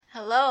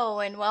Hello,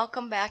 and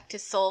welcome back to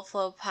Soul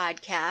Flow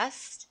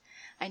Podcast.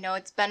 I know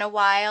it's been a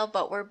while,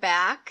 but we're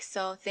back,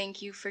 so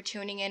thank you for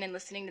tuning in and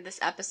listening to this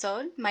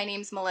episode. My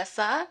name's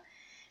Melissa.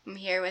 I'm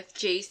here with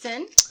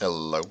Jason.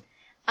 Hello.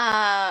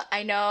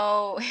 I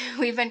know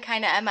we've been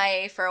kind of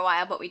MIA for a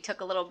while, but we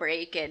took a little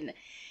break, and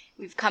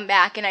we've come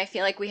back, and I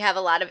feel like we have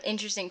a lot of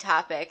interesting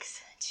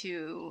topics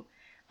to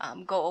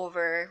go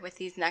over with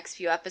these next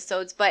few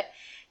episodes. But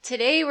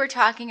today we're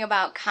talking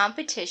about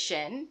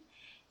competition.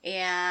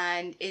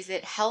 And is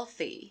it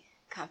healthy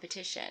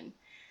competition?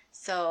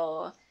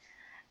 So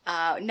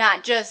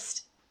not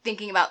just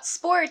thinking about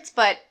sports,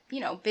 but,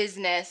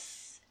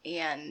 business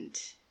and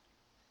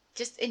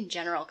just in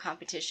general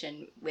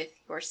competition with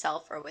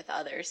yourself or with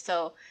others.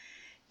 So,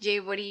 Jay,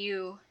 what are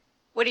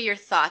your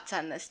thoughts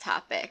on this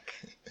topic?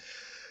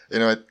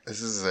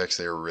 This is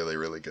actually a really,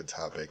 really good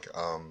topic,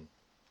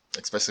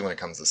 especially when it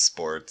comes to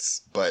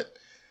sports. But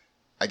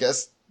I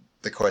guess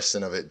the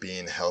question of it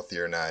being healthy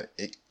or not,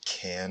 it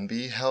can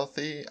be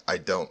healthy. I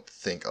don't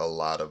think a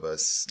lot of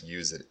us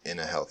use it in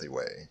a healthy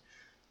way.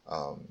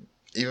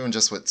 Even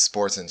just with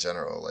sports in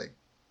general, like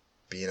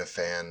being a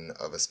fan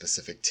of a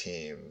specific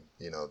team,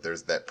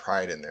 there's that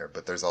pride in there,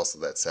 but there's also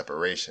that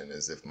separation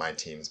as if my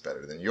team's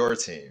better than your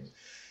team.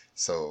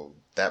 So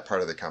that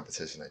part of the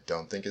competition I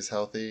don't think is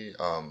healthy.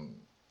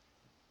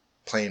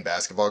 Playing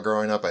basketball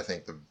growing up, I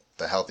think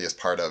the healthiest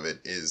part of it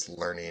is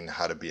learning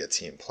how to be a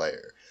team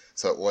player.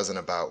 So it wasn't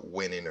about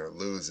winning or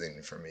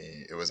losing for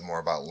me. It was more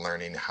about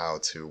learning how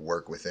to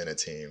work within a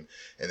team.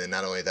 And then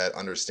not only that,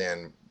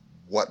 understand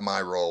what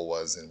my role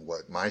was and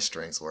what my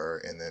strengths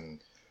were. And then,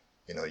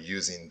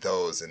 using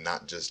those and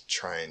not just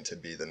trying to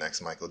be the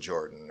next Michael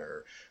Jordan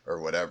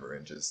or whatever.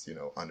 And just,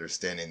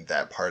 understanding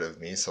that part of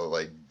me. So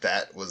like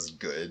that was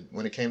good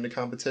when it came to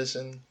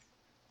competition.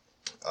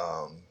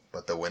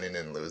 But the winning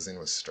and losing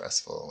was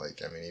stressful.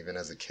 Like, I mean, even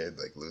as a kid,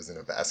 like losing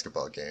a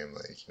basketball game,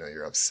 like,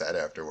 you're upset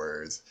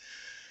afterwards.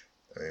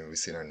 I mean, we've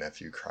seen our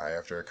nephew cry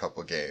after a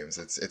couple games.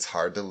 It's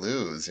hard to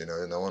lose,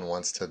 no one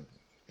wants to,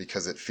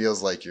 because it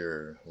feels like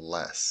you're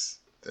less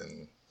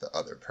than the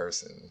other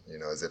person,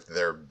 as if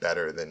they're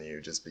better than you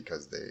just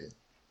because they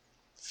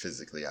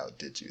physically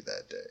outdid you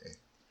that day.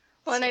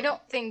 Well, and I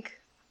don't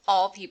think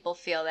all people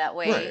feel that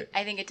way. Right.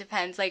 I think it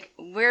depends. Like,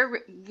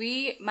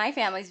 my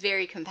family's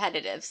very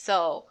competitive,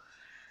 so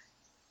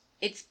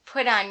it's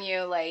put on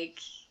you, like,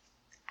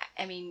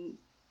 I mean,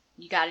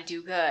 you got to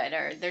do good,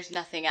 or there's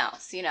nothing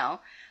else,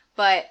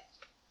 But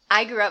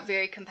I grew up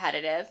very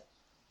competitive,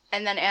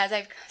 and then as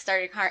I've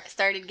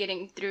started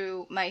getting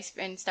through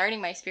starting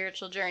my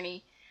spiritual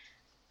journey,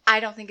 I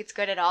don't think it's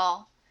good at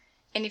all.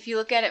 And if you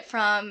look at it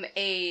from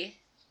a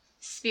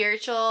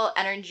spiritual,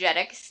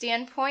 energetic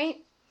standpoint,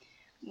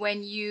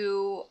 when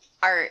you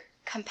are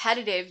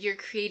competitive, you're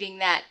creating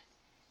that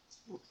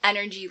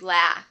energy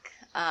lack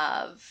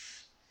of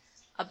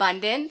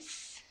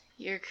abundance.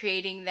 You're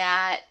creating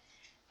that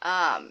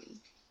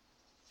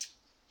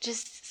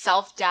just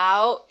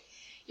self-doubt.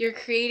 You're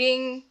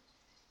creating,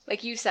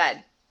 like you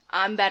said,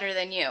 I'm better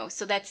than you.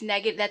 So that's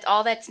negative.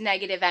 That's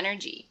negative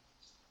energy.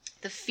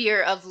 The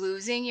fear of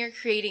losing, you're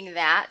creating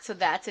that. So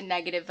that's a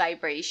negative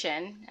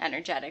vibration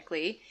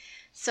energetically.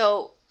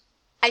 So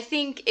I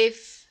think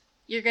if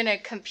you're going to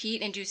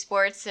compete and do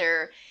sports,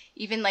 or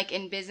even like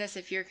in business,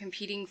 if you're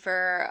competing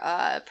for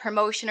a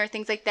promotion or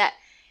things like that,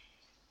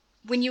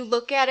 when you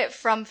look at it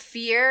from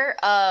fear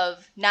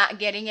of not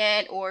getting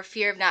it or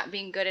fear of not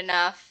being good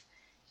enough,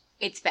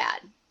 it's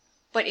bad.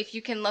 But if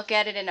you can look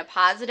at it in a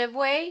positive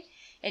way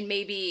and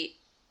maybe,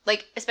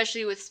 like,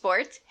 especially with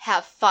sports,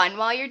 have fun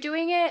while you're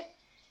doing it,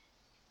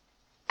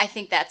 I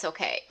think that's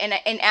okay. And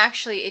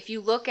actually, if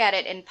you look at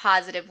it in a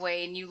positive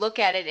way and you look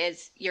at it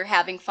as you're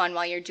having fun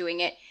while you're doing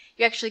it,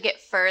 you actually get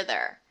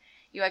further.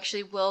 You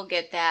actually will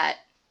get that,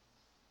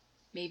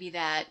 maybe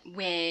that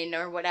win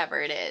or whatever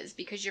it is,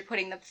 because you're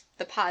putting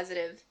the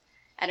positive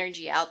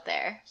energy out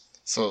there.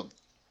 So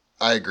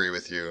I agree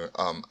with you.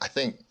 I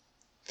think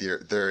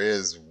there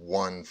is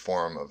one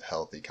form of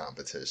healthy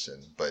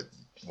competition, but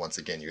once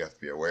again, you have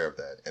to be aware of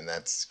that, and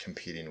that's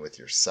competing with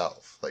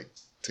yourself, like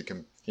to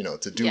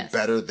do Yes.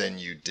 better than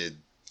you did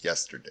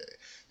yesterday,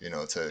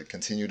 to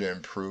continue to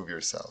improve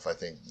yourself. I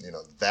think,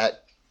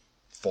 that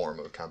form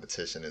of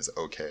competition is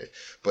okay,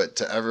 but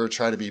to ever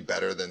try to be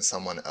better than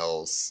someone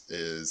else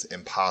is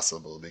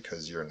impossible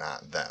because you're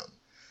not them.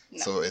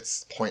 No. So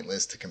it's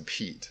pointless to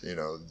compete.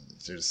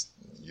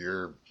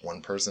 You're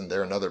one person,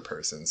 they're another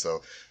person.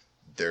 So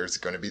there's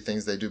going to be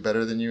things they do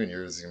better than you, and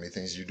there's going to be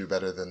things you do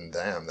better than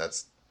them.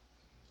 That's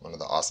one of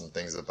the awesome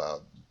things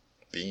about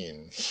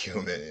being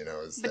human,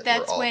 is But that we're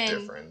that's all when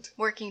different.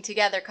 Working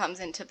together comes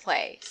into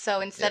play. So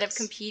instead of Yes.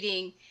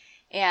 competing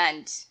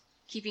and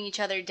keeping each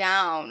other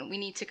down, we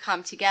need to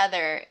come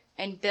together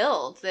and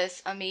build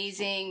this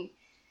amazing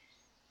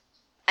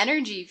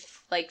energy,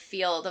 like,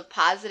 field of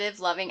positive,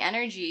 loving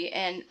energy.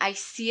 And I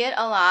see it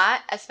a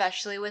lot,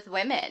 especially with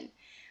women.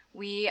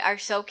 We are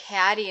so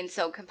catty and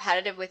so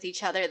competitive with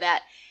each other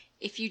that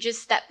if you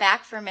just step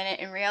back for a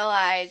minute and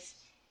realize,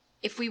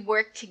 if we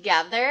work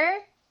together,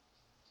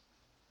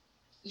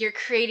 you're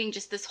creating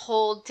just this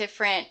whole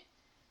different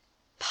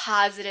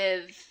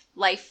positive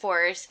life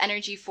force,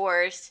 energy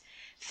force,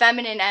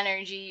 feminine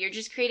energy. You're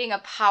just creating a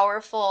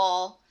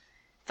powerful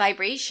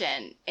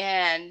vibration.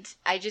 And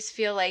I just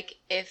feel like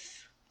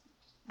if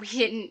we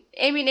didn't,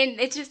 I mean,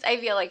 it's just, I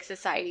feel like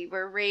society,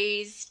 we're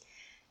raised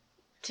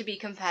to be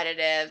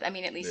competitive. I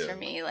mean, at least for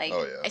me, like,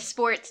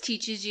 sports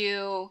teaches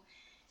you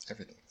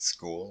everything.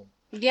 School.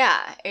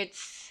 Yeah,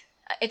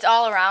 it's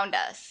all around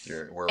us.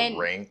 We're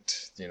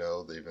ranked,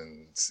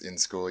 even in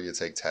school you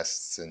take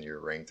tests and you're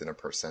ranked in a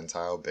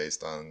percentile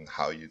based on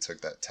how you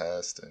took that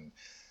test and,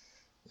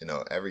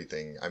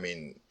 everything. I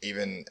mean,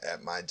 even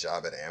at my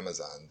job at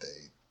Amazon,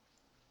 they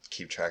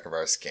keep track of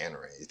our scan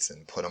rates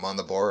and put them on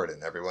the board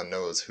and everyone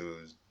knows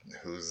who's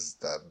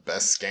the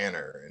best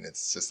scanner. And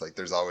it's just like,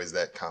 there's always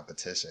that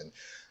competition.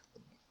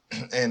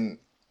 And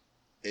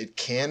it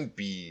can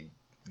be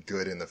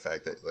good in the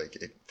fact that like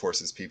it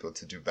forces people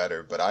to do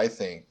better, but I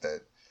think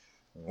that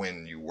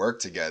when you work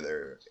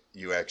together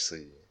you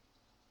actually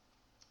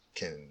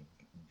can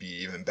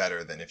be even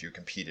better than if you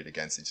competed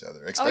against each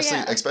other,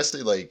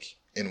 especially like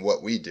in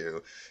what we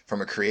do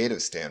from a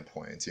creative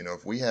standpoint.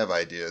 If we have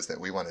ideas that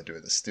we want to do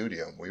at the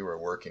studio and we were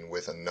working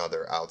with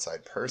another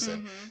outside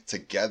person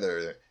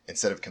together,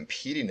 instead of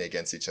competing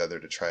against each other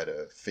to try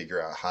to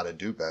figure out how to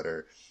do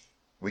better,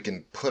 we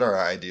can put our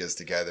ideas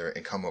together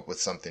and come up with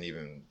something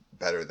even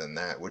better than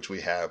that, which we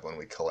have when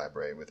we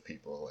collaborate with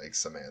people like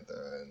Samantha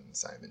and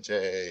Simon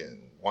J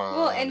and Juan.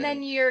 Well, and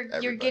then you're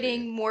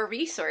getting more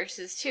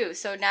resources too.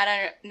 So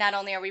not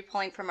only are we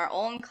pulling from our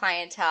own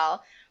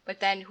clientele, but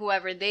then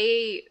whoever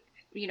they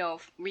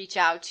reach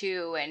out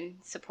to and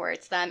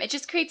supports them. It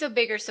just creates a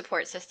bigger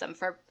support system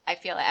for, I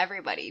feel,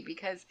 everybody,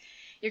 because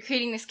you're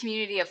creating this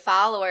community of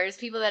followers,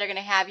 people that are going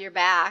to have your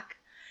back.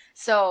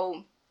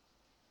 So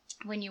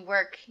when you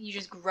work, you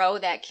just grow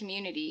that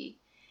community.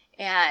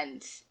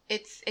 And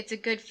it's a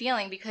good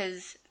feeling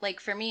because, like,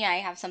 for me, I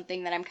have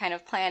something that I'm kind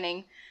of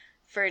planning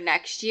for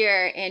next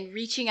year and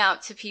reaching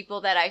out to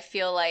people that I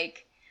feel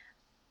like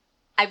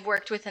I've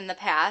worked with in the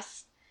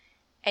past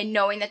and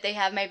knowing that they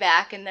have my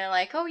back and they're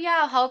like, oh yeah,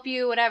 I'll help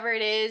you, whatever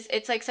it is.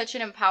 It's like such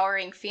an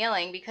empowering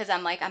feeling because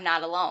I'm like, I'm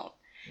not alone.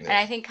 Yeah. And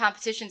I think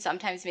competition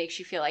sometimes makes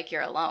you feel like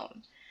you're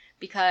alone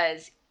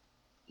because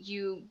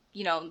your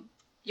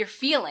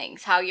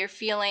feelings, how you're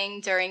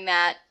feeling during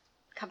that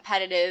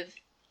competitive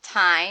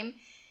time,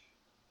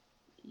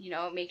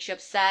 it makes you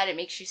upset, it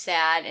makes you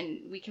sad,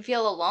 and we can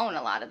feel alone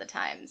a lot of the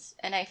times.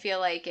 And I feel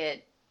like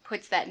it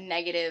puts that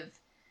negative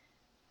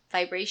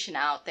vibration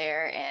out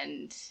there.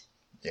 And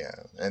yeah,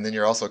 and then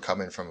you're also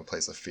coming from a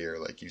place of fear,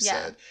 like you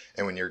said.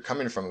 And when you're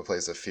coming from a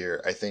place of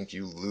fear, I think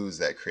you lose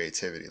that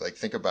creativity. Like,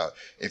 think about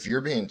if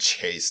you're being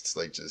chased,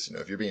 like just,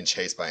 if you're being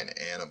chased by an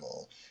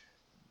animal,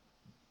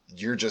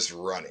 you're just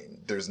running.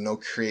 There's no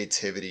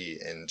creativity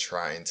in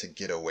trying to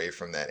get away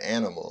from that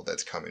animal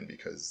that's coming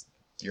because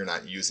you're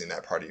not using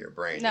that part of your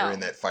brain. No. You're in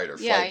that fight or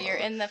flight mode. You're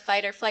in the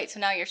fight or flight. So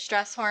now your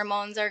stress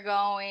hormones are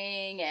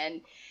going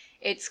and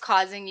it's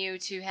causing you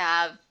to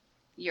have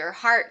your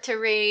heart to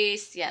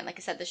race. Yeah, like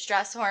I said, the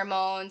stress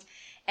hormones.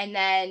 And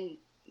then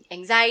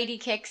anxiety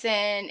kicks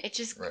in. It's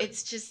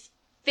just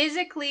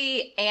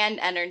physically and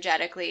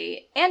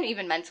energetically and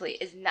even mentally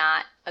is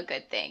not a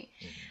good thing.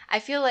 Mm-hmm. I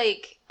feel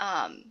like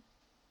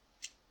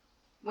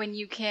when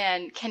you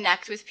can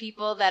connect with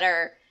people that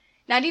are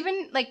not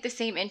even like the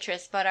same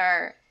interests, but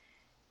are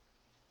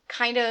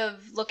kind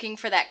of looking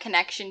for that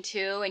connection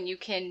too, and you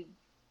can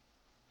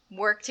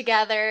work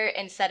together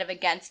instead of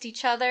against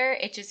each other,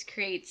 it just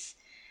creates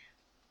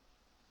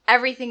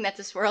everything that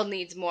this world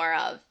needs more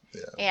of.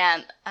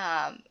 Yeah.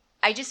 And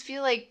I just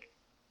feel like,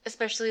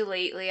 especially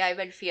lately, I've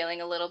been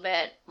feeling a little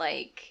bit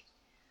like,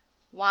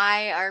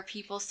 why are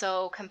people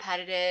so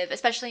competitive,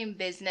 especially in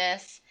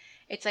business?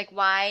 It's like,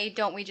 why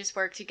don't we just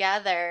work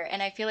together?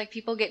 And I feel like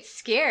people get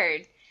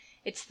scared.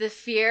 It's the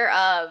fear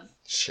of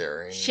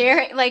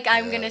sharing, like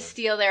I'm going to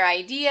steal their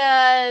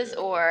ideas,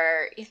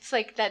 or it's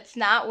like, that's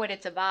not what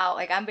it's about.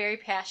 Like, I'm very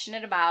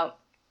passionate about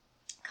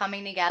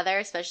coming together,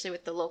 especially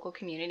with the local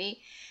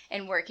community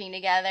and working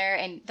together.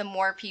 And the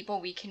more people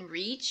we can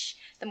reach,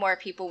 the more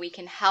people we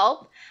can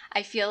help.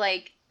 I feel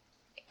like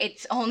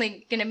it's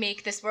only going to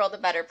make this world a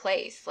better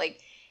place.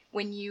 Like,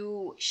 when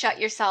you shut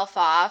yourself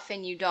off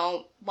and you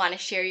don't want to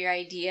share your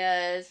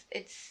ideas,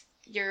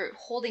 you're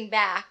holding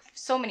back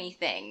so many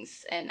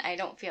things, and I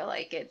don't feel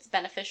like it's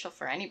beneficial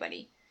for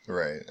anybody.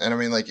 Right. And I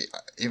mean, like,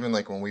 even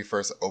like when we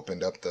first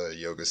opened up the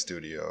yoga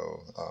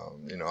studio,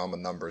 I'm a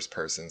numbers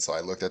person, so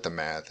I looked at the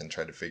math and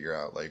tried to figure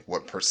out like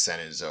what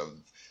percentage of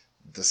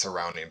the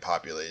surrounding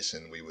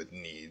population we would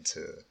need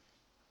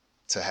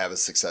to have a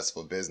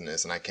successful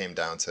business. And I came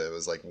down to, it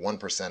was like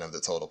 1% of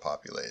the total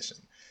population.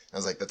 I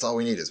was like, that's all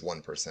we need is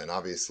 1%.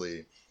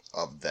 Obviously,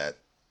 of that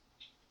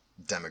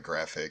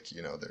demographic,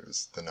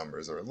 there's the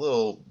numbers are a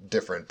little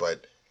different,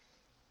 but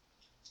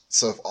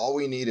so if all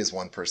we need is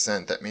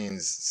 1%, that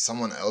means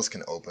someone else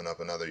can open up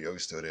another yoga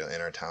studio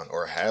in our town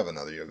or have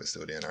another yoga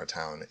studio in our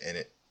town,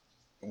 and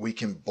we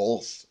can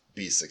both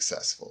be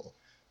successful.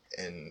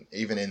 And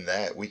even in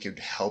that, we could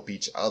help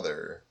each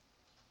other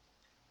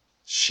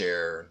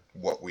share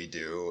what we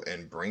do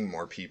and bring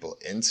more people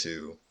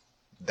into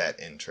that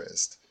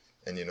interest.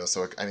 And,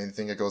 so I mean, I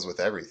think it goes with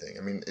everything.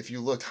 I mean, if you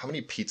look, how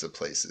many pizza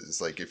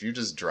places, like if you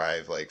just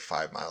drive like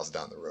 5 miles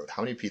down the road,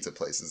 how many pizza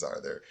places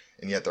are there?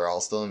 And yet they're all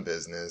still in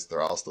business.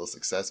 They're all still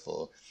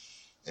successful.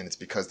 And it's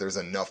because there's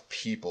enough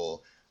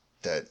people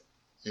that,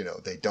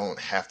 they don't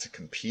have to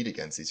compete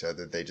against each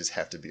other. They just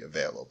have to be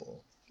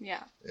available.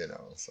 Yeah.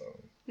 So.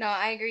 No,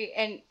 I agree.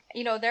 And,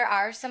 there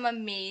are some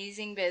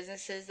amazing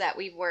businesses that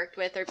we've worked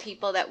with or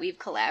people that we've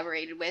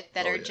collaborated with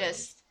that are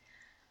just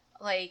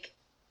like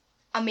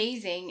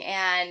amazing.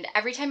 And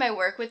every time I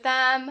work with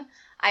them,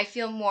 I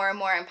feel more and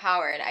more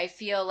empowered. I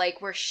feel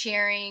like we're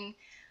sharing,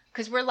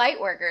 because we're light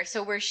workers,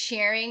 so we're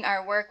sharing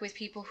our work with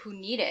people who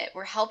need it.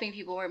 We're helping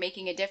people. We're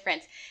making a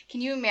difference.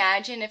 Can you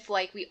imagine if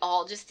like we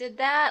all just did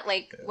that?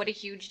 Like what a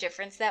huge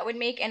difference that would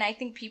make. And I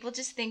think people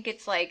just think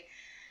it's like,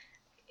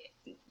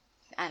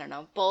 I don't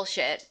know,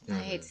 bullshit. I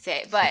hate to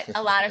say it, but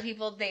a lot of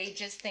people, they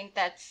just think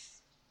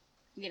that's,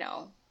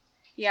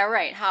 yeah,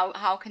 right.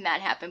 How can that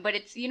happen? But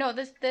it's,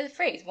 the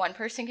phrase, one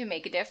person can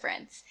make a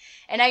difference.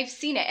 And I've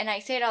seen it, and I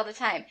say it all the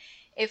time.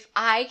 If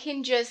I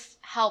can just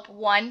help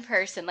one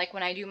person, like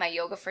when I do my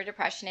yoga for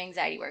depression and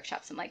anxiety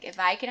workshops, I'm like, if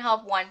I can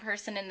help one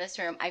person in this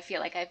room, I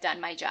feel like I've done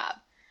my job.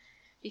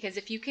 Because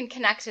if you can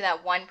connect to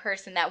that one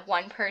person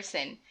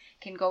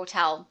can go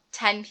tell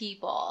 10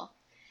 people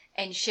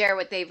and share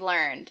what they've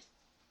learned.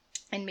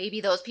 And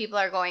maybe those people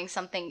are going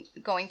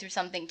through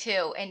something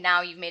too, and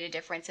now you've made a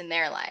difference in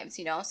their lives,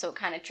 so it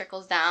kind of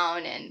trickles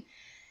down. And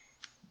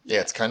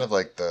yeah, it's kind of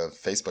like the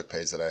Facebook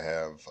page that I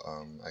have.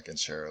 I can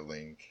share a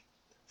link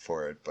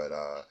for it, but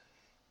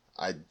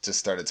I just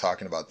started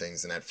talking about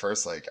things, and at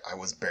first, like, I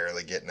was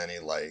barely getting any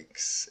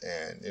likes,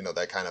 and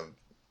that kind of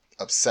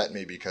upset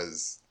me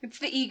because it's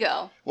the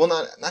ego. Well,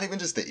 not even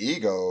just the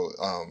ego.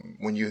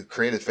 When you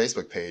create a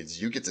Facebook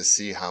page, you get to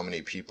see how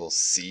many people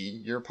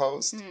see your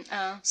post.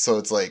 So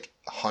it's like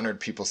 100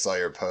 people saw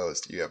your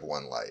post, you have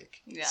 1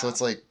 like. Yeah. So it's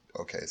like,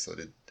 okay, so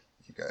did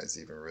you guys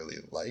even really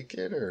like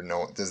it, or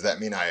no? Does that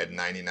mean I had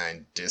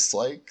 99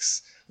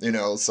 dislikes?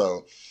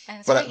 So. And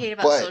that's what I hate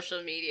about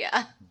social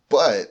media.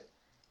 But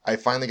I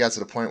finally got to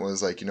the point where it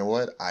was like, you know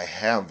what? I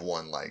have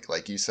 1 like.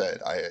 Like you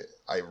said,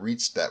 I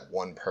reached that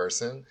 1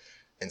 person.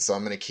 And so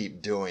I'm going to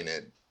keep doing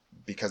it,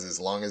 because as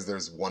long as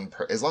there's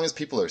as long as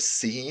people are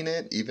seeing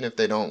it, even if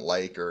they don't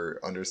like or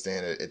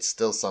understand it, it's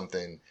still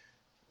something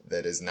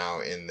that is now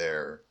in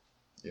their,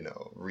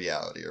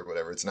 reality or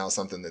whatever. It's now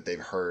something that they've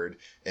heard,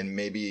 and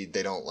maybe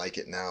they don't like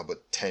it now,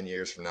 but 10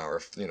 years from now,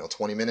 or,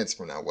 20 minutes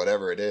from now,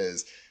 whatever it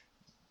is,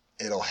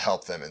 it'll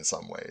help them in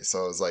some way.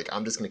 So it's like,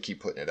 I'm just going to keep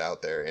putting it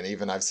out there. And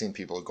even I've seen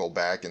people go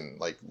back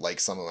and like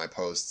some of my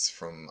posts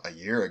from a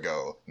year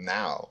ago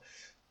now,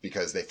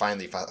 because they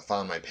finally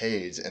found my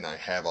page and I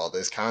have all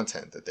this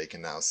content that they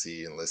can now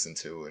see and listen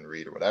to and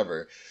read or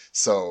whatever.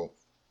 So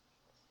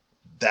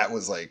that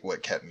was like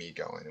what kept me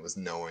going. It was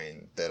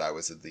knowing that I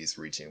was at least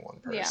reaching 1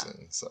 person.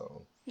 Yeah.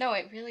 So no,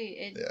 if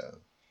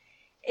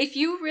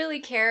you really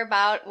care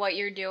about what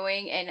you're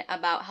doing and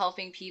about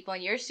helping people,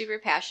 and you're super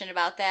passionate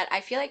about that,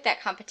 I feel like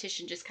that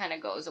competition just kind of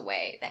goes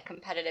away, that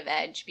competitive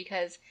edge,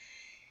 because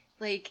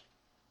like,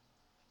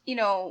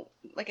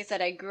 like I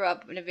said, I grew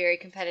up in a very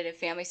competitive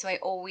family, so I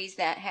always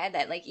had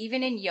that. Like,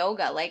 even in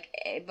yoga, like,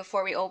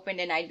 before we opened,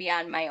 and I'd be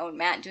on my own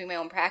mat doing my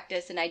own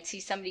practice, and I'd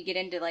see somebody get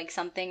into, like,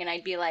 something, and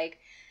I'd be, like,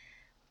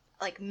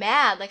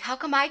 mad. Like, how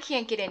come I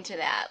can't get into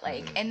that?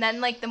 Like, and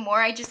then, like, the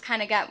more I just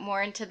kind of got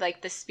more into,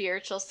 like, the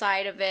spiritual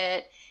side of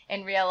it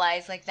and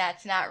realized, like,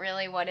 that's not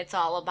really what it's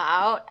all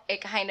about,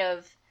 it kind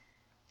of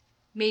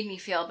made me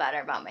feel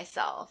better about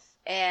myself.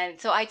 And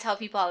so I tell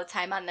people all the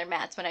time on their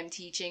mats when I'm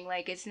teaching,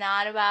 like, it's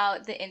not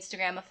about the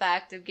Instagram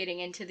effect of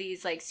getting into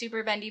these, like,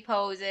 super bendy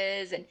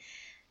poses. And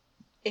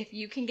if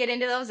you can get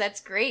into those,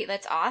 that's great.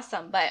 That's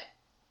awesome. But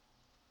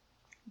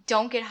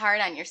don't get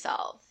hard on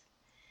yourself.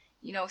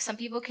 Some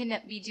people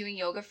can be doing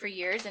yoga for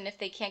years, and if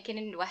they can't get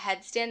into a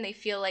headstand, they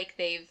feel like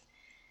they've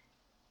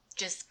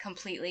just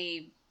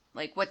completely,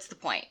 like, what's the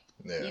point?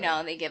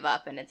 Yeah. They give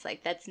up, and it's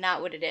like, that's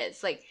not what it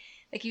is. Like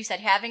you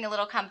said, having a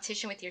little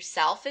competition with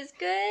yourself is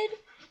good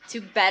to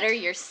better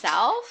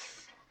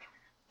yourself,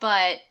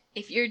 but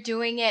if you're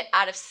doing it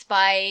out of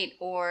spite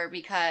or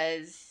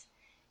because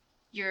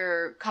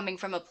you're coming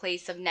from a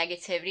place of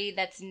negativity,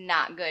 that's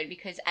not good,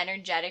 because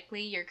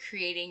energetically you're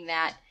creating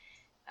that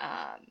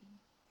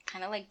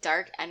kind of like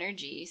dark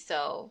energy.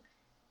 So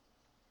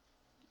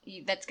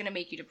that's going to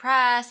make you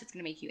depressed, it's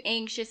going to make you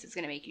anxious, it's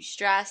going to make you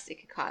stressed, it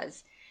could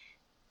cause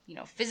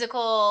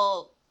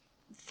physical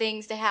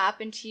things to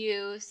happen to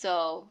you.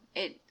 So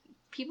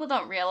people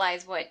don't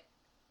realize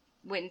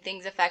when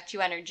things affect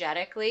you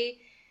energetically,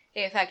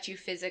 they affect you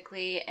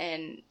physically.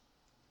 And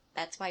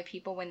that's why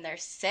people, when they're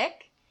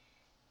sick,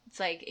 it's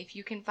like, if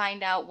you can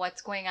find out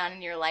what's going on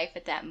in your life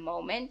at that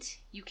moment,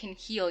 you can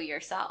heal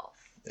yourself.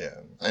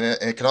 Yeah. And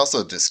it can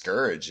also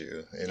discourage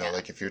you,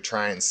 like if you're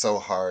trying so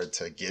hard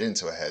to get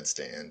into a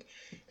headstand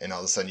and all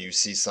of a sudden you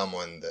see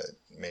someone that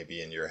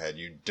maybe in your head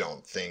you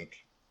don't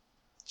think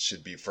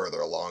should be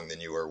further along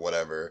than you or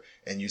whatever,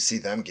 and you see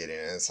them getting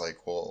it, and it's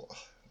like, well,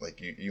 like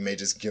you may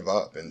just give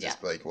up and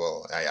just be like,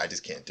 well, I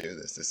just can't do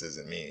this. This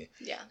isn't me.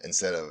 Yeah.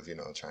 Instead of,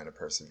 trying to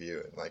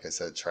persevere. And like I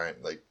said,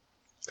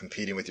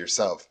 competing with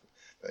yourself.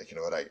 Like, you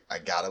know what, I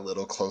got a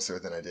little closer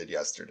than I did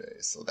yesterday,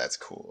 so that's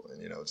cool.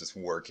 And, just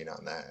working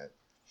on that.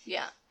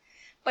 Yeah.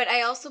 But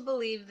I also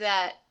believe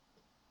that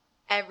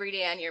every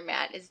day on your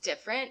mat is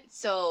different.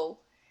 So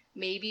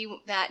maybe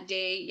that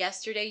day,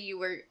 yesterday, you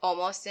were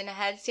almost in a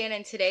headstand,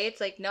 and today it's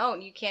like, no,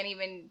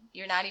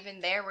 you're not even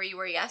there where you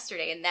were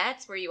yesterday. And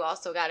that's where you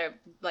also got to,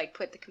 like,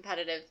 put the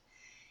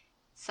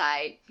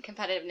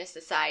competitiveness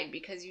aside,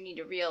 because you need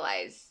to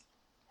realize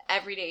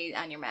every day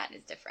on your mat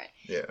is different.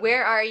 Yeah.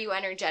 Where are you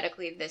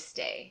energetically this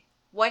day?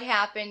 What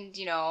happened,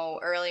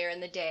 earlier in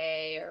the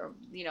day or,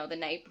 the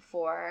night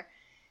before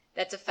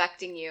that's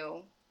affecting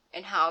you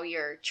and how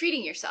you're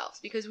treating yourselves?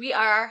 Because we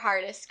are our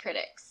hardest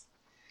critics.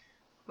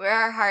 We're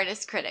our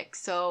hardest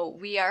critics, so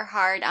we are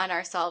hard on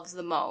ourselves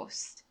the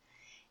most.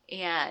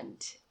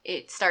 And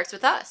it starts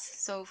with us.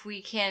 So if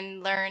we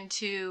can learn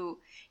to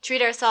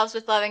treat ourselves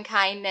with love and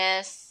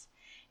kindness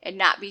and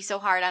not be so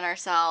hard on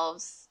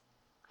ourselves,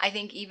 I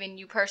think even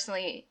you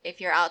personally, if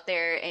you're out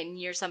there and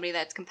you're somebody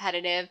that's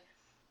competitive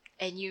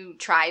and you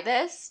try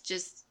this,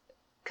 just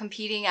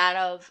competing out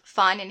of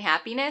fun and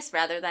happiness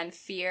rather than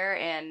fear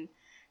and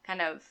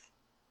kind of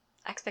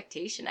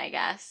expectation, I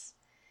guess,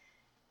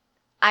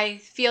 I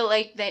feel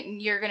like that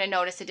you're going to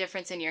notice a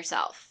difference in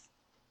yourself.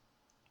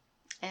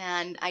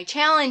 And I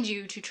challenge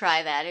you to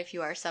try that if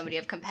you are somebody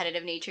of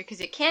competitive nature,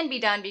 because it can be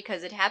done,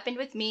 because it happened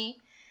with me.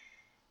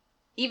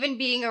 Even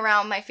being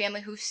around my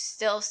family who's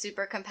still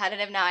super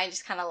competitive now, I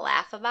just kind of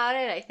laugh about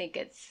it. I think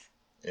it's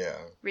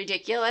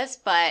ridiculous,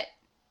 but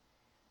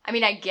I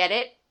mean, I get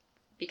it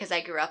because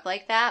I grew up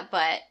like that,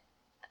 but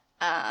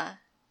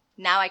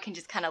now I can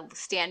just kind of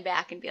stand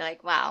back and be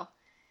like, wow,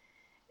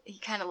 you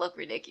kind of look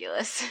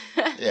ridiculous.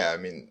 Yeah, I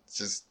mean,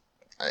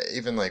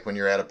 even like when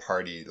you're at a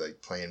party,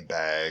 like playing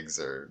bags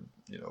or,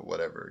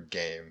 whatever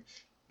game,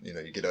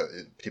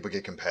 people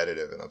get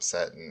competitive and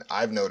upset. And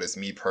I've noticed,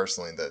 me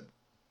personally, that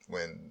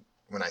when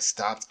I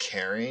stopped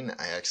caring,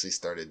 I actually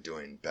started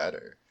doing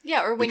better.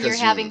 Yeah, or when you're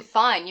having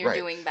fun, you're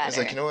doing better. It's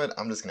like, you know what?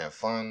 I'm just going to have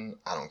fun.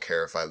 I don't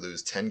care if I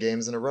lose 10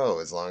 games in a row,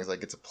 as long as I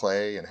get to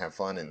play and have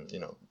fun and,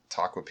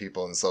 talk with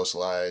people and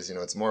socialize.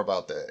 It's more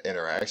about the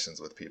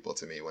interactions with people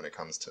to me when it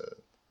comes to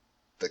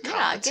the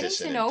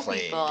competition and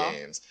playing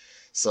games.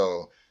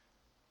 So,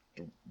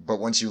 but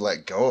once you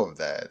let go of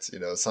that,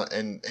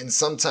 and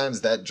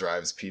sometimes that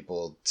drives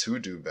people to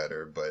do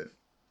better, but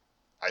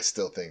I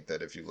still think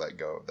that if you let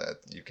go of that,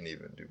 you can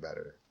even do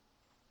better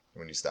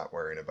when you stop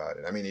worrying about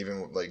it. I mean,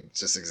 even like,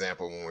 just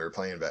example, when we were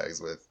playing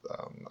bags with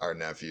our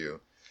nephew,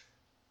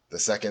 the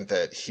second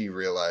that he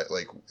realized,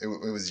 like, it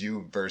was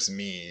you versus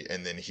me,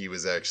 and then he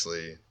was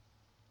actually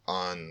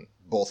on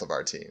both of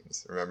our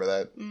teams. Remember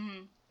that?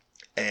 Mm-hmm.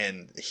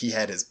 And he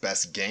had his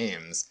best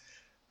games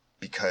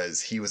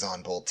because he was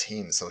on both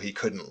teams, so he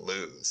couldn't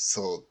lose.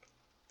 So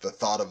the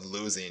thought of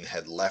losing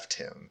had left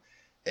him,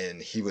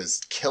 and he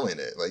was killing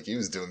it. Like, he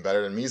was doing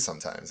better than me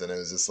sometimes. And it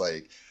was just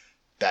like,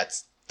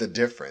 that's the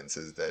difference,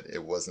 is that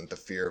it wasn't the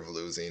fear of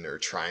losing or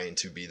trying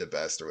to be the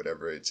best or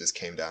whatever. It just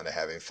came down to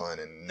having fun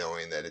and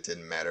knowing that it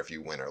didn't matter if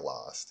you win or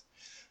lost.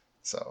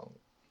 So.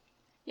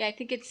 Yeah, I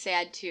think it's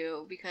sad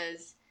too,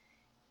 because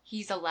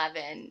he's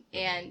 11,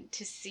 and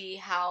to see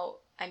how,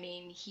 I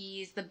mean,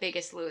 he's the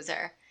biggest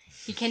loser.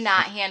 He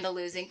cannot handle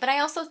losing. But I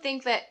also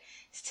think that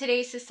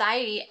today's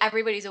society,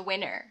 everybody's a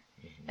winner.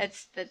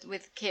 That's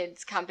with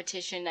kids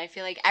competition. I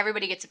feel like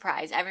everybody gets a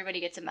prize.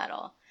 Everybody gets a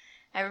medal.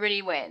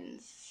 Everybody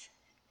wins.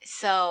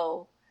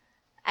 So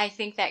I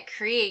think that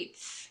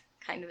creates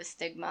kind of a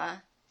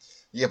stigma.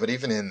 Yeah, but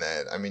even in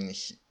that, I mean,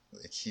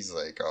 he's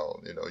like,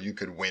 oh, you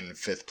could win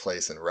 5th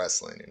place in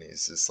wrestling. And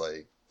he's just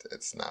like,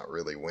 it's not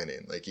really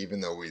winning. Like,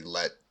 even though we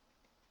let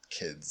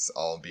kids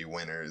all be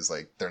winners,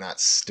 like, they're not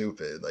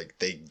stupid. Like,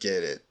 they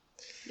get it.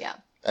 Yeah.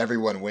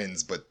 Everyone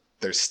wins, but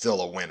there's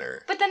still a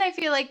winner. But then I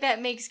feel like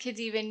that makes kids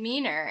even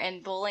meaner,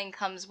 and bullying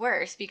comes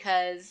worse,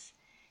 because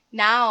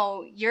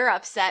now you're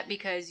upset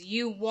because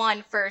you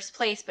won 1st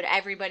place, but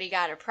everybody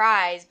got a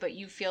prize, but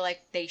you feel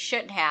like they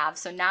shouldn't have.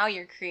 So now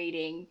you're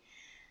creating,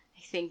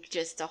 I think,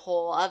 just a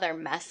whole other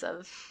mess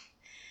of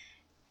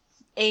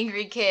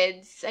angry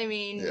kids. I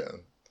mean, yeah.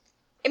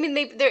 I mean,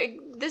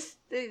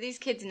 these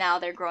kids now,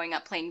 they're growing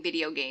up playing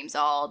video games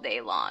all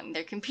day long.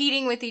 They're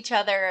competing with each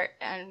other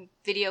on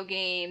video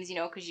games,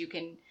 because you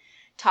can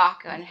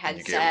talk on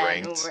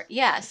headset.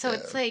 So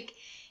it's like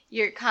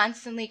you're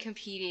constantly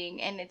competing,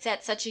 and it's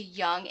at such a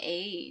young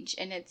age,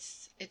 and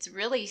it's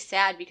really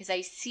sad, because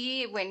I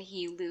see when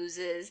he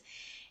loses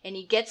and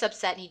he gets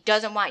upset and he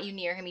doesn't want you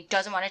near him, he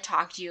doesn't want to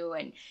talk to you,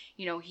 and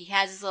he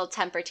has his little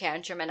temper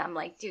tantrum, and I'm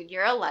like, dude,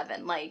 you're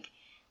 11, like,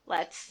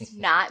 let's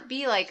not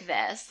be like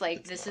this.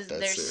 Like, there's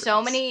serious.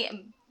 So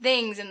many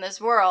things in this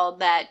world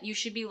that you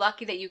should be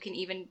lucky that you can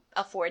even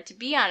afford to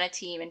be on a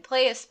team and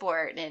play a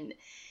sport. And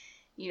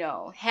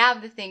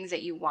have the things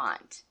that you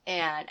want.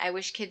 And I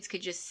wish kids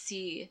could just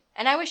see,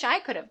 and I wish I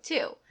could have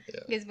too.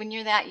 Yeah. Because when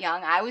you're that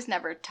young, I was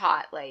never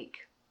taught, like,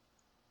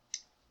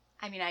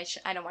 I mean,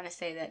 I don't want to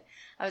say that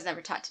I was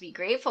never taught to be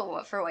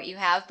grateful for what you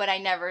have, but I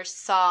never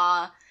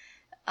saw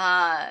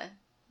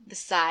the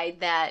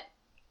side that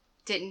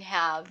didn't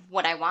have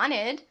what I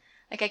wanted.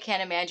 Like, I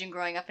can't imagine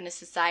growing up in a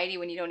society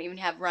when you don't even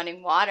have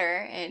running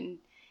water, and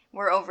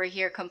we're over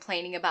here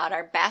complaining about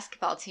our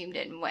basketball team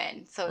didn't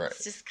win. So Right.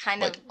 it's just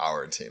kind Like of...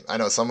 our team. I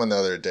know someone the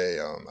other day,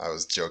 I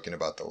was joking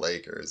about the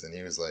Lakers, and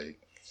he's like,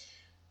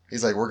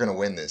 we're going to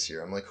win this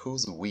year. I'm like,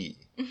 who's we?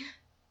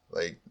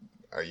 Like,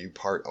 are you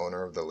part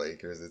owner of the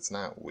Lakers? It's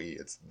not we,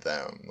 it's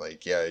them.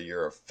 Like, yeah,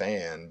 you're a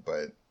fan,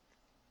 but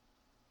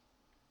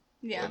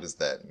Yeah. what does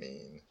that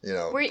mean?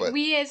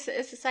 We as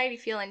a society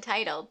feel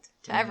entitled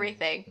to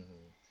everything. Mm-hmm.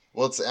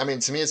 Well,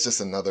 to me, it's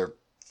just another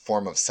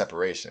form of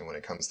separation when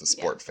it comes to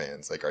sport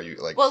fans. Like, are you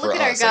like? Well, for look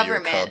at us, our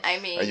government. I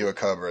mean, are you a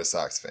Cub or a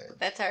Sox fan?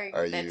 That's our.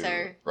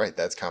 Right?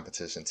 That's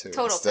competition too.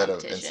 Total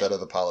competition. Instead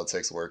of the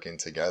politics working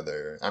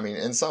together. I mean,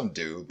 and some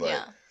do,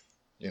 but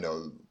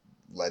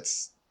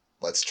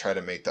let's try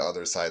to make the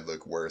other side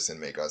look worse and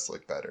make us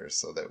look better,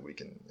 so that we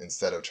can,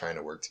 instead of trying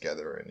to work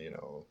together and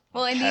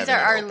Well, and these are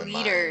our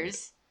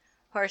leaders.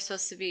 Who are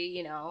supposed to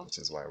be, Which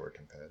is why we're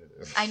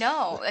competitive. I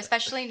know,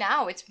 especially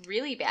now. It's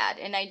really bad.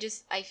 And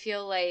I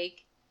feel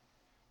like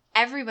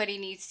everybody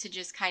needs to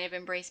just kind of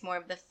embrace more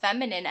of the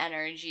feminine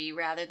energy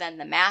rather than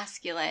the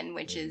masculine,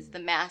 which is the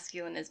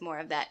masculine is more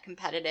of that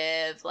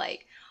competitive,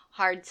 like,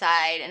 hard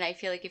side. And I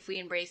feel like if we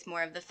embrace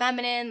more of the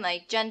feminine,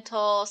 like,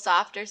 gentle,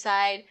 softer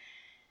side,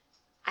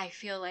 I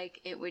feel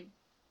like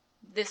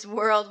this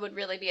world would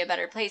really be a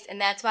better place. And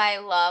that's why I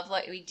love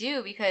what we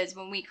do, because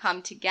when we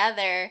come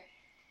together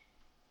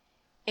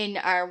in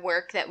our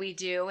work that we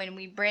do, and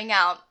we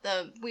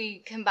we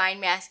combine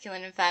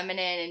masculine and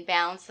feminine and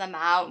balance them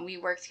out, and we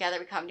work together,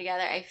 we come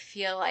together, I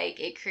feel like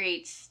it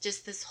creates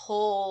just this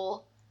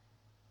whole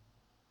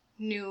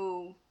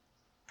new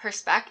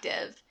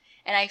perspective.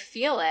 And I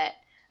feel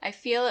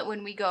it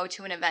when we go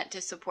to an event to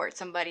support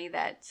somebody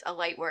that's a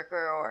light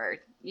worker or,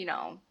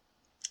 a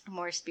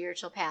more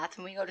spiritual path.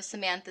 When we go to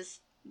Samantha's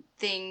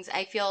things,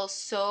 I feel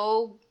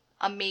so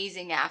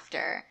amazing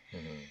after.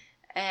 Mm-hmm.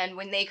 And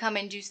when they come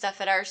and do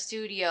stuff at our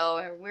studio,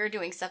 or we're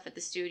doing stuff at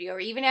the studio,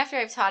 or even after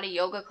I've taught a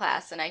yoga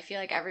class and I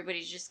feel like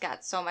everybody's just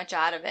got so much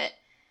out of it,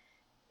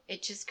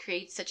 it just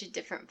creates such a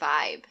different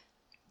vibe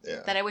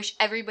that I wish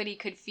everybody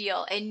could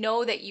feel and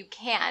know that you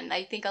can.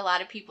 I think a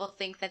lot of people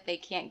think that they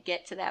can't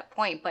get to that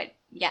point, but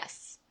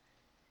yes,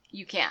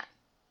 you can.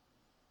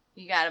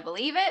 You got to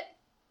believe it,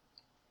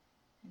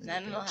 and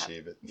then it'll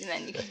happen. And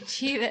then you can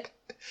achieve it.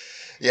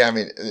 Yeah, I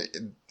mean,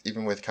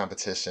 even with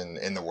competition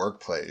in the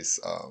workplace,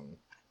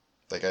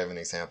 like, I have an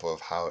example of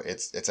how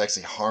it's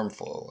actually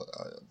harmful.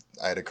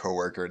 I had a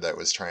coworker that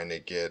was trying to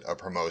get a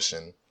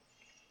promotion,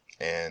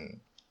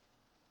 and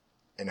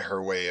in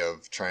her way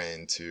of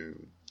trying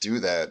to do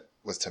that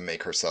was to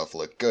make herself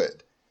look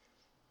good.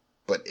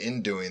 But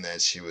in doing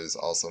that, she was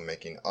also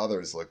making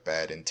others look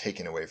bad and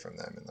taking away from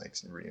them, and, like,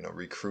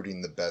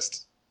 recruiting the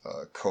best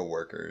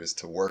coworkers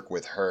to work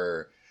with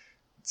her,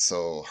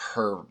 so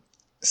her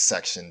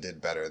section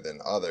did better than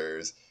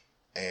others.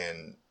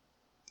 And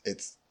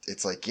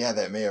it's like, yeah,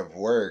 that may have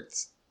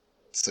worked,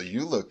 so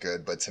you look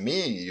good, but to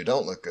me, you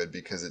don't look good,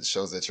 because it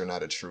shows that you're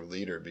not a true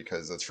leader,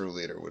 because a true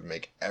leader would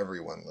make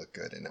everyone look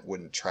good, and it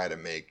wouldn't try to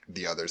make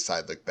the other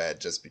side look bad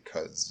just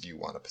because you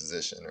want a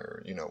position,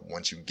 or,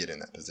 once you get in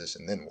that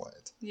position, then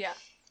what? Yeah.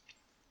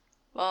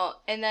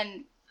 Well, and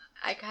then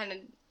I kind of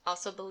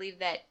also believe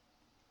that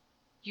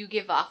you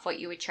give off what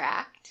you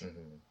attract.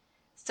 Mm-hmm.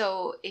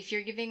 So if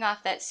you're giving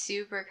off that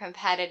super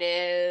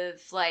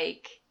competitive,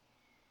 like,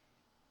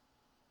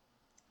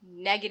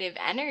 negative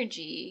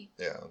energy,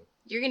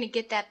 you're going to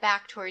get that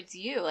back towards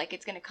you. Like,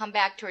 it's going to come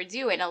back towards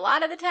you. And a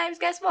lot of the times,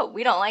 guess what?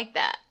 We don't like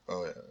that.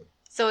 Oh, yeah.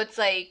 So it's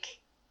like,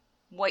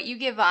 what you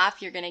give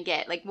off, you're going to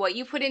get. Like, what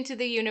you put into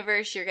the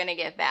universe, you're going to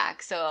get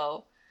back.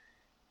 So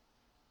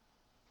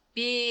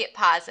be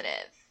positive.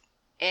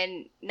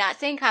 And not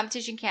saying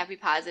competition can't be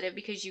positive,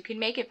 because you can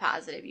make it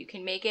positive. You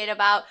can make it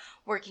about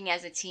working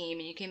as a team,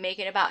 and you can make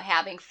it about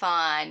having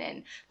fun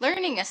and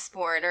learning a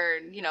sport, or,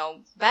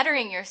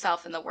 bettering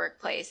yourself in the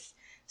workplace.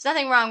 There's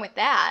nothing wrong with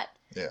that.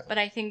 Yeah. But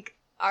I think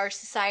our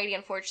society,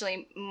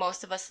 unfortunately,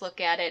 most of us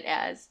look at it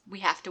as we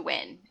have to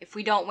win. If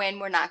we don't win,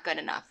 we're not good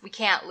enough. We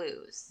can't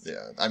lose.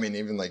 Yeah. I mean,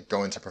 even like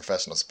going to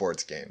professional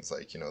sports games,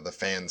 like, the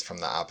fans from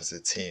the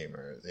opposite team,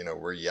 or,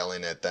 we're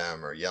yelling at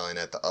them or yelling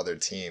at the other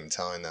team,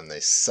 telling them they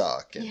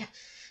suck. And,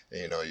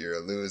 you're a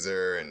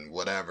loser and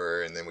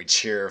whatever. And then we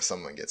cheer if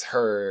someone gets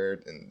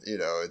hurt. And,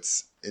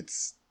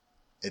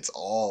 it's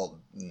all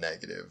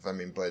negative. I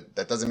mean, but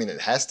that doesn't mean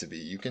it has to be.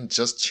 You can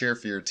just cheer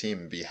for your team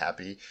and be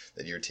happy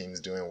that your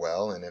team's doing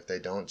well. And if they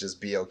don't, just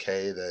be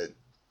okay that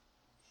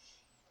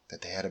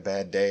they had a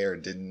bad day, or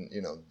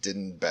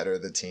didn't better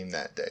the team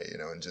that day,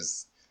 and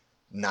just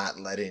not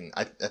letting...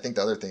 I think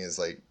the other thing is,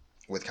 like,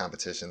 with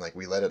competition, like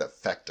we let it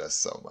affect us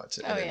so much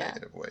in a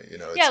negative way. You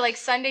know, yeah, like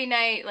Sunday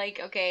night, like,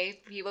 okay,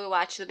 people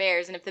watch the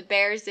Bears, and if the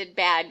Bears did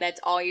bad,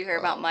 that's all you hear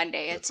about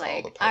Monday. It's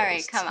like, all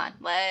right, come on,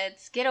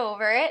 let's get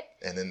over it.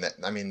 And then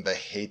the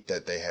hate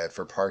that they had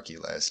for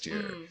Parkey last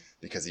year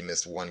because he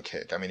missed one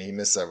kick. I mean, he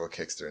missed several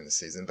kicks during the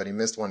season, but he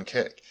missed one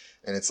kick.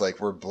 And it's like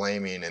we're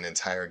blaming an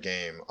entire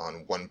game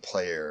on one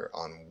player,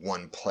 on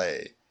one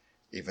play,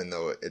 even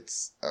though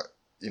it's,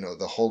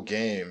 the whole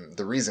game.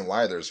 The reason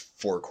why there's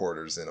 4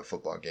 quarters in a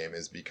football game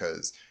is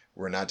because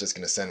we're not just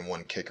going to send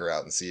one kicker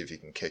out and see if he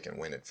can kick and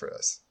win it for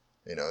us.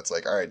 It's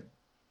like, all right,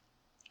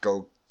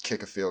 go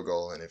kick a field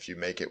goal, and if you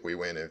make it, we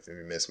win. If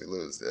you miss, we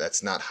lose.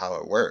 That's not how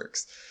it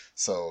works.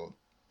 So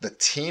the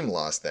team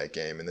lost that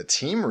game, and the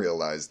team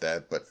realized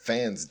that, but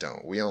fans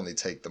don't. We only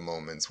take the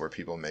moments where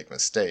people make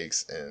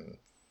mistakes and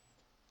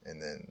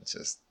then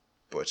just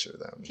butcher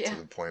them to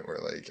the point where,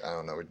 like, I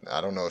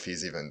don't know if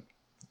he's even,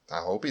 I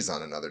hope he's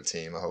on another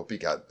team. I hope he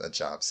got a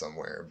job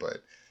somewhere,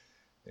 but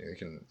you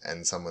can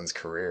end someone's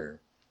career.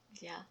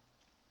 Yeah.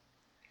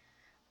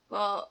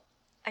 Well,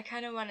 I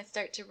kind of want to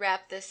start to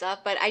wrap this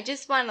up, but I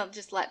just want to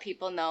just let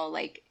people know,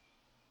 like,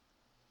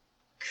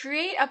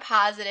 create a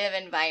positive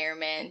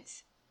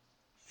environment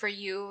for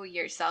you,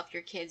 yourself,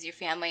 your kids, your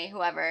family,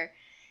 whoever.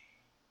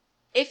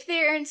 If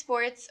they're in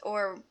sports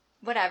or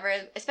whatever,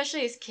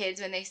 especially as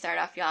kids when they start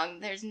off young,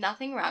 there's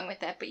nothing wrong with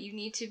that, but you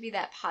need to be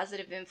that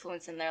positive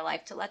influence in their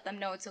life to let them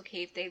know it's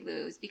okay if they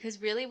lose,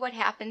 because really what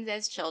happens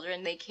as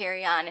children, they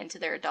carry on into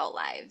their adult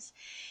lives.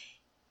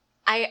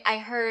 I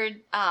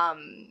heard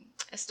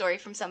a story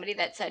from somebody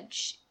that said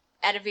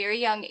at a very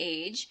young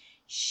age,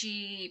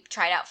 she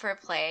tried out for a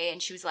play and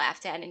she was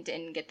laughed at and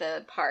didn't get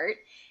the part.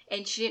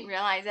 And she didn't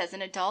realize as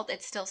an adult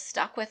it still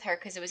stuck with her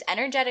because it was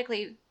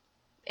energetically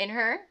in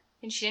her,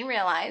 and she didn't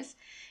realize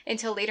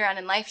until later on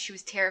in life she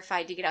was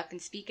terrified to get up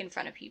and speak in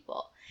front of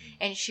people.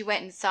 And she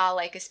went and saw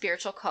like a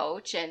spiritual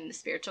coach, and the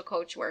spiritual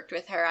coach worked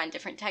with her on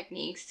different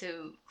techniques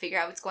to figure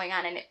out what's going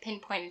on, and it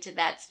pinpointed to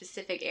that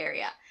specific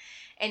area.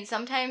 And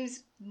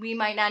sometimes we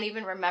might not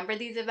even remember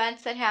these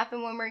events that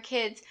happen when we're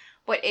kids,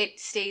 but it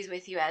stays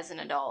with you as an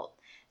adult.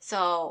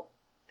 So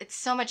it's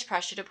so much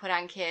pressure to put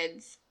on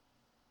kids.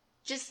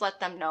 Just let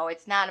them know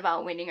it's not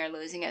about winning or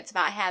losing. It's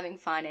about having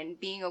fun and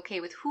being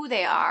okay with who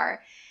they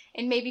are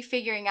and maybe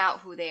figuring out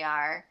who they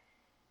are.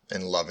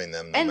 And loving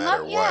them no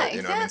matter what. Yeah,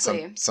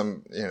 exactly. I mean,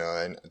 some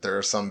and there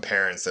are some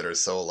parents that are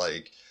so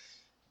like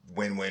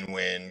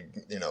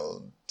win,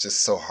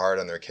 just so hard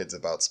on their kids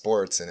about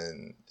sports, and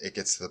then it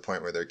gets to the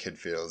point where their kid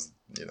feels,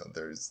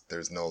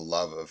 there's no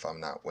love if I'm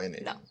not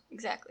winning. No,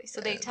 exactly. So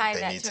they tie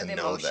that to the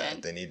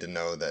emotion. They need to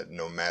know that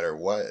no matter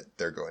what,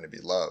 they're going to be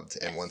loved.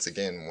 Yes. And once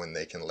again, when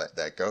they can let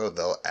that go,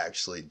 they'll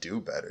actually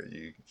do better.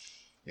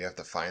 You have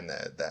to find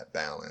that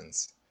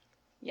balance.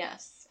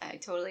 Yes, I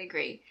totally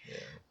agree. Yeah.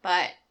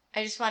 But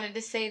I just wanted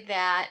to say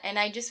that, and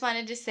I just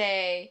wanted to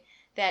say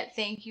that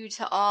thank you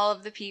to all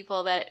of the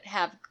people that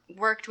have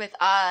worked with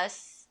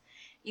us,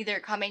 either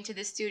coming to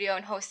the studio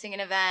and hosting an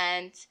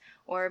event,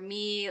 or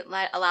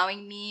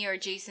allowing me or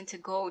Jason to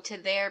go to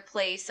their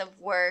place of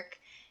work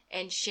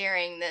and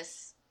sharing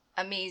this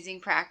amazing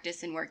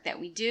practice and work that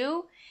we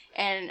do.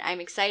 And I'm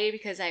excited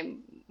because I'm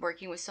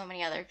working with so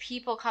many other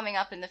people coming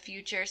up in the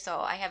future, so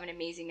I have an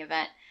amazing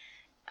event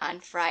on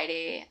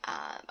Friday,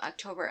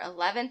 October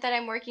 11th that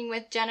I'm working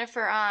with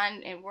Jennifer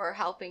on, and we're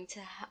helping to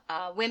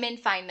women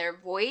find their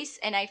voice.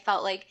 And I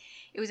felt like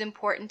it was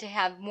important to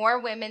have more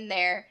women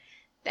there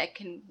that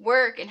can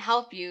work and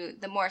help you,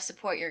 the more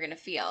support you're going to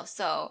feel.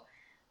 So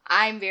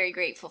I'm very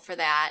grateful for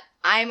that.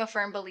 I'm a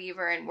firm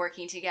believer in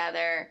working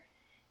together.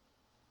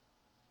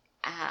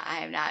 I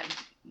am not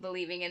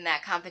believing in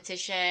that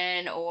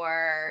competition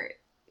or,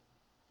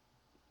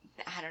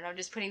 I don't know,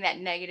 just putting that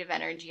negative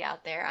energy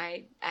out there.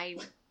 I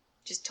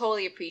just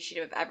totally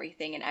appreciative of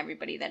everything and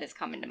everybody that has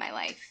come into my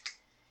life.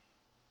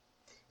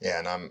 Yeah,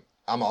 and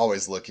I'm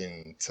always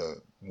looking to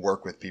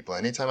work with people.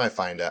 Anytime I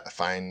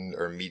find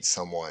or meet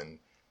someone,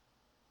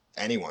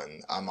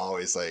 anyone, I'm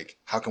always like,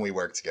 how can we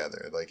work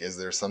together? Like, is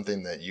there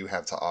something that you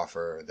have to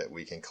offer that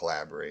we can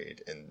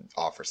collaborate and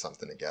offer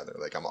something together?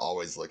 Like, I'm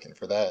always looking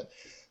for that.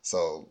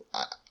 So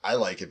I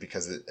like it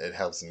because it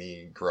helps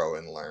me grow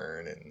and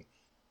learn,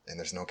 and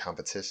there's no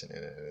competition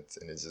in it,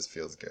 and it just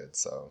feels good.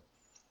 So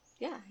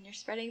yeah, and you're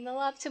spreading the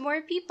love to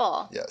more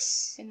people.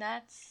 Yes. And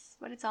that's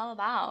what it's all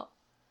about.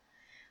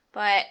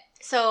 But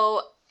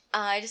so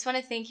I just want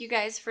to thank you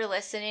guys for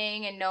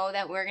listening, and know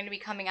that we're going to be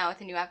coming out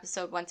with a new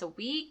episode once a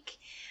week.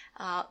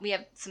 We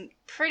have some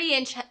pretty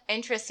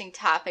interesting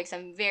topics.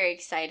 I'm very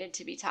excited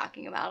to be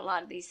talking about a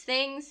lot of these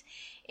things.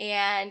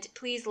 And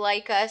please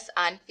like us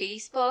on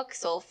Facebook,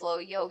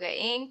 Soulflow Yoga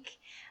Inc.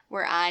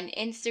 We're on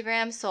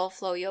Instagram,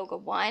 Soulflow Yoga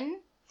 1.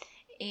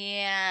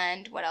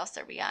 And what else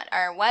are we on?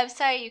 Our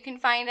website, you can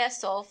find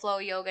us,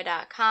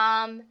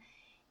 soulflowyoga.com.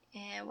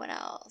 And what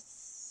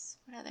else?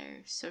 What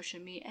other social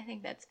media? I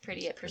think that's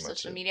pretty it for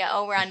social media.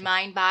 Oh, we're on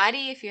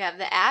MindBody. If you have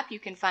the app, you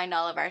can find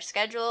all of our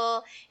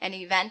schedule and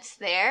events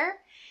there.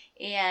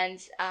 And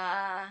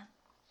I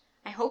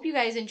hope you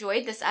guys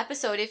enjoyed this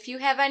episode. If you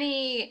have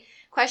any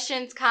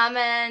questions,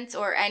 comments,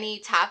 or any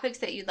topics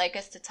that you'd like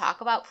us to talk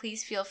about,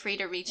 please feel free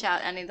to reach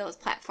out on any of those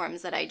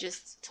platforms that I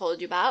just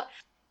told you about.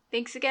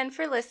 Thanks again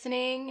for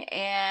listening,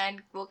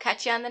 and we'll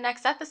catch you on the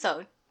next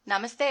episode.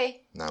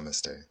 Namaste.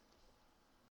 Namaste.